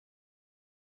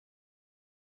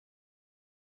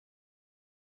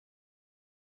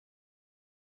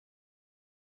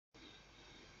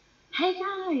Hey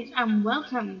guys, and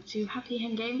welcome to Happy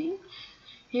Hen Gaming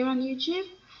here on YouTube.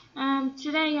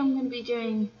 Today I'm going to be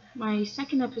doing my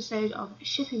second episode of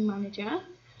Shipping Manager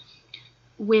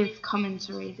with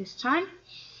commentary this time.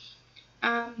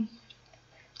 My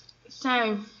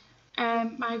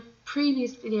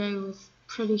previous video was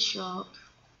pretty short.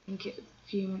 I think it was a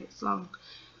few minutes long.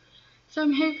 So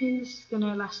I'm hoping this is going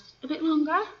to last a bit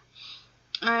longer.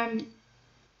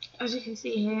 As you can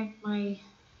see here, my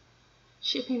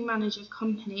shipping manager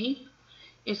company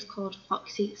is called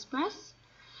Foxy Express.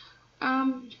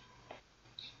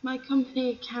 My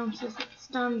company account as it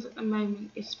stands at the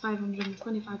moment is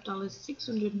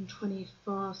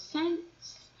 $525.624.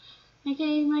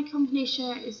 Okay, my company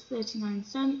share is 39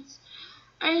 cents.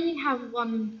 I only have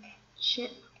one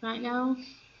ship right now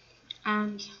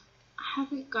and I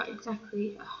haven't got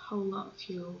exactly a whole lot of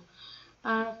fuel.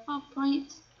 4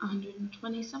 points,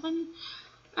 127.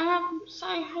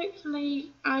 So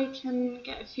hopefully I can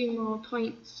get a few more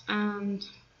points and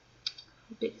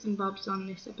bits and bobs on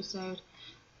this episode.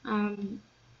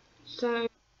 So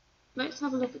let's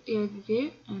have a look at the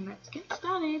overview and let's get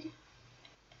started.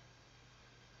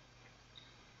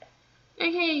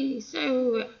 Okay,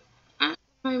 so at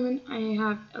the moment I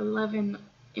have 11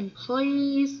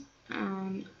 employees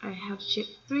and I have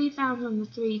shipped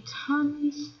 3,003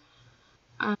 tons.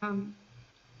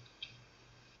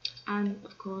 And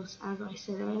of course, as I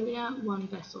said earlier, one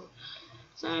vessel.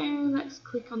 So let's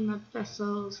click on the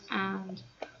vessels and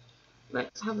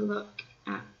let's have a look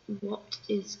at what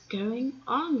is going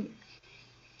on.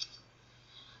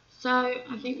 So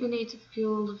I think we need to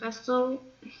fuel the vessel.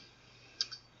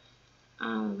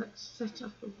 Let's set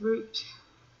up a route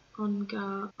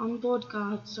onboard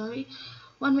guard,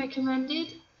 one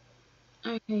recommended.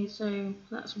 Okay, so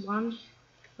that's one,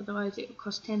 otherwise it would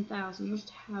cost 10,000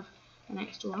 to have an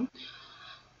extra one.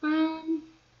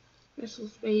 Vessel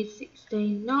speed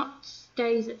 16 knots,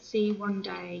 stays at sea 1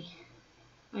 day.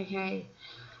 Okay,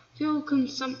 fuel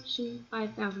consumption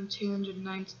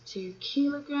 5,292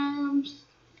 kilograms.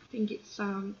 I think it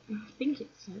says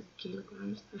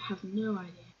kilograms, I have no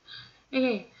idea.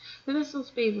 Okay, the vessel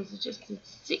speed was adjusted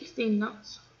to 16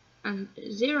 knots and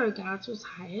 0 guards was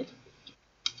hired.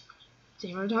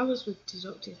 $0 was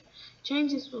deducted.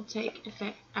 Changes will take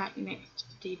effect at next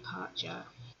departure.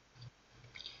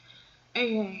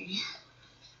 Okay,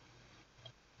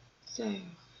 so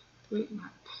route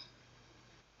map.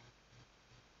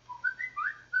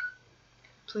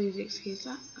 Please excuse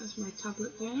that, that's my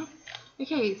tablet going up.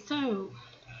 Okay, so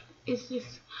is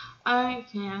this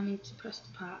okay? I need to press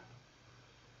the part.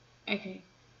 Okay,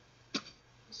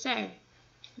 so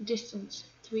distance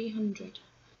 300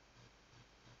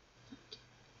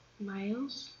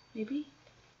 miles, maybe.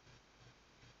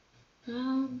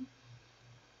 Here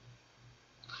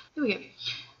we go.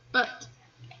 But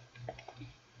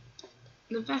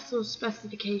the vessel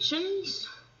specifications: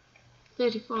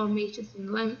 34 meters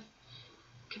in length,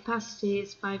 capacity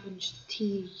is 500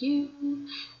 TEU,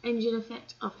 engine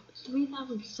effect of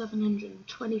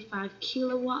 3,725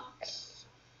 kilowatts,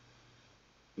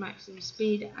 maximum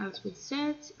speed as we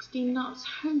said 16 knots.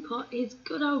 Home port is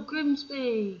good old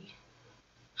Grimsby.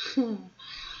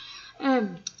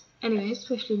 Anyway,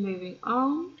 swiftly moving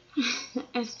on.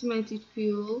 Estimated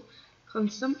fuel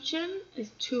consumption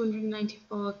is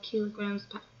 294 kilograms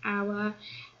per hour.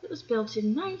 It was built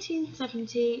in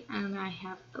 1970 and I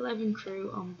have 11 crew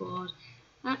on board.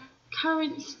 At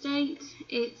current state,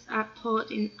 it's at port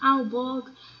in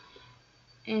Aalborg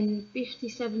in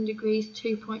 57 degrees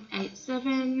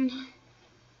 2.87.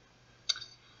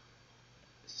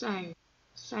 So,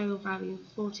 sale value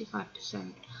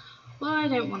 45%. Well, I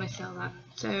don't want to sell that,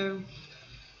 so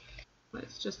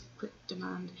let's just click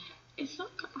demand. It's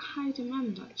not got a high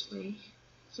demand actually,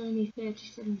 it's only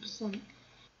 37%.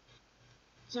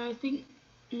 So I think,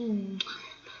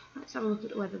 let's have a look at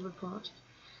the weather report.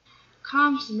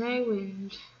 Calm to no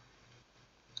wind,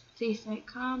 sea state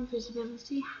calm,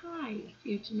 visibility high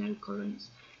due to no currents,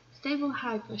 stable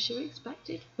high pressure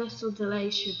expected, vessel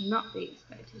delay should not be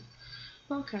expected.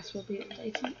 Forecast will be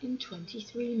updated in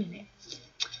 23 minutes.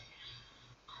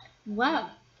 Well,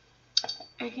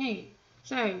 okay,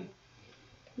 so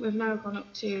we've now gone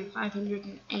up to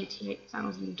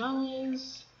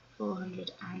 $588,000,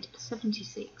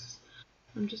 476.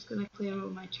 I'm just going to clear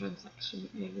all my transaction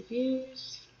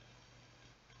overviews.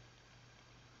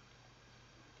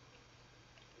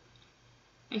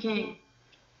 Okay,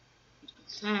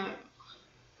 so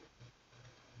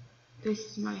this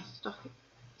is my stock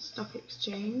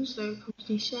exchange. So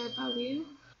company share value,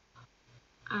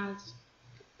 as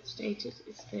stated,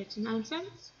 is 39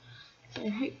 cents. So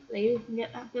hopefully we can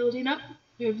get that building up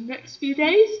over the next few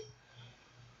days.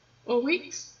 or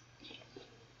weeks.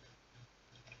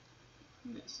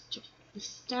 Let's check the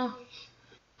stuff.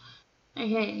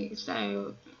 Okay,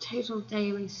 so total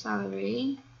daily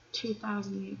salary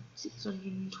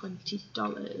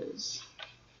 $2,620.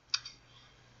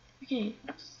 Okay,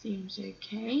 that seems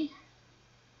okay.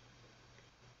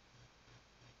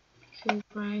 Fuel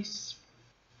price,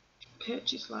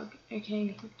 purchase log.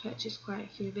 Okay, I've purchased quite a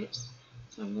few bits,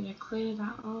 so I'm going to clear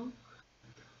that all.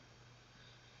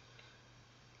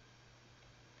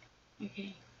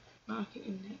 Okay, market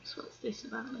index. What's this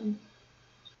about then?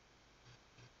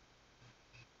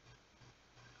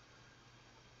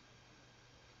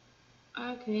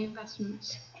 Okay,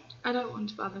 investments. I don't want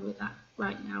to bother with that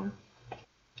right now.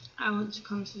 I want to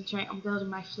concentrate on building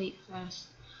my fleet first.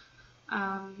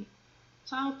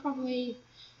 So I'll probably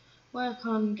work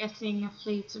on getting a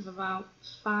fleet of about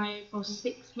 5 or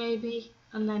 6 maybe,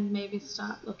 and then maybe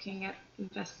start looking at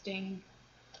investing.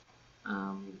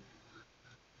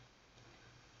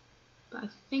 But I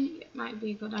think it might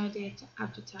be a good idea to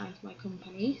advertise my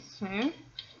company. So,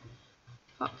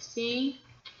 Foxy,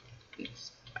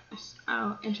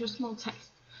 I'll enter a small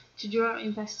text to draw out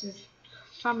investors.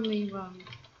 Family-run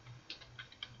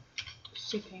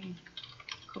shipping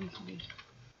company.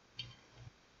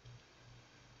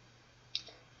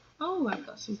 Oh, I've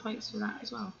got some points for that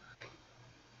as well.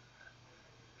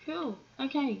 Cool.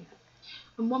 Okay.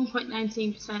 I'm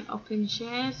 1.19% up in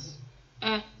shares.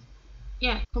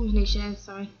 Yeah, company shares,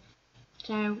 sorry.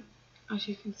 So, as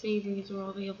you can see, these are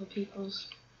all the other people's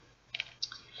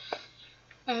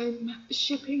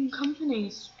shipping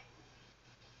companies.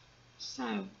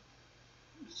 So,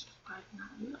 let's just widen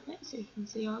that a little bit so you can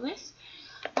see all this.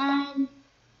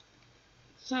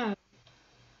 So,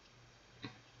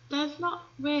 there's not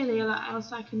really a lot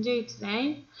else I can do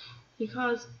today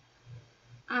because,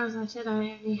 as I said,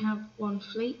 I only have one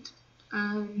fleet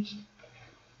and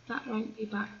that won't be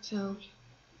back till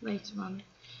later on.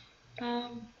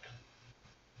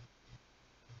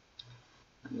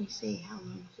 Let me see how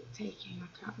long is it taking, I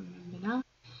can't remember now.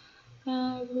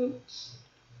 Routes.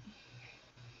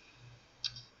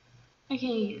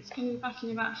 Okay, it's going to be back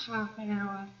in about half an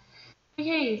hour.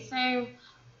 Okay, so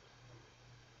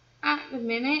at the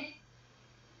minute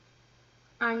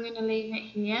I'm going to leave it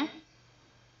here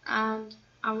and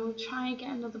I will try and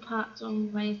get another part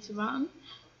done later on.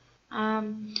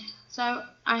 So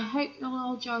I hope you'll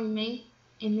all join me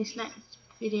in this next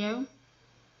video,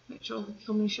 which will be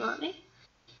coming shortly.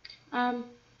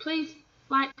 Please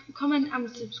like, comment and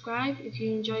subscribe if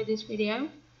you enjoyed this video,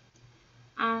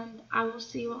 and I will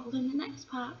see you all in the next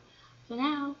part. For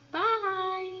now,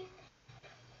 bye!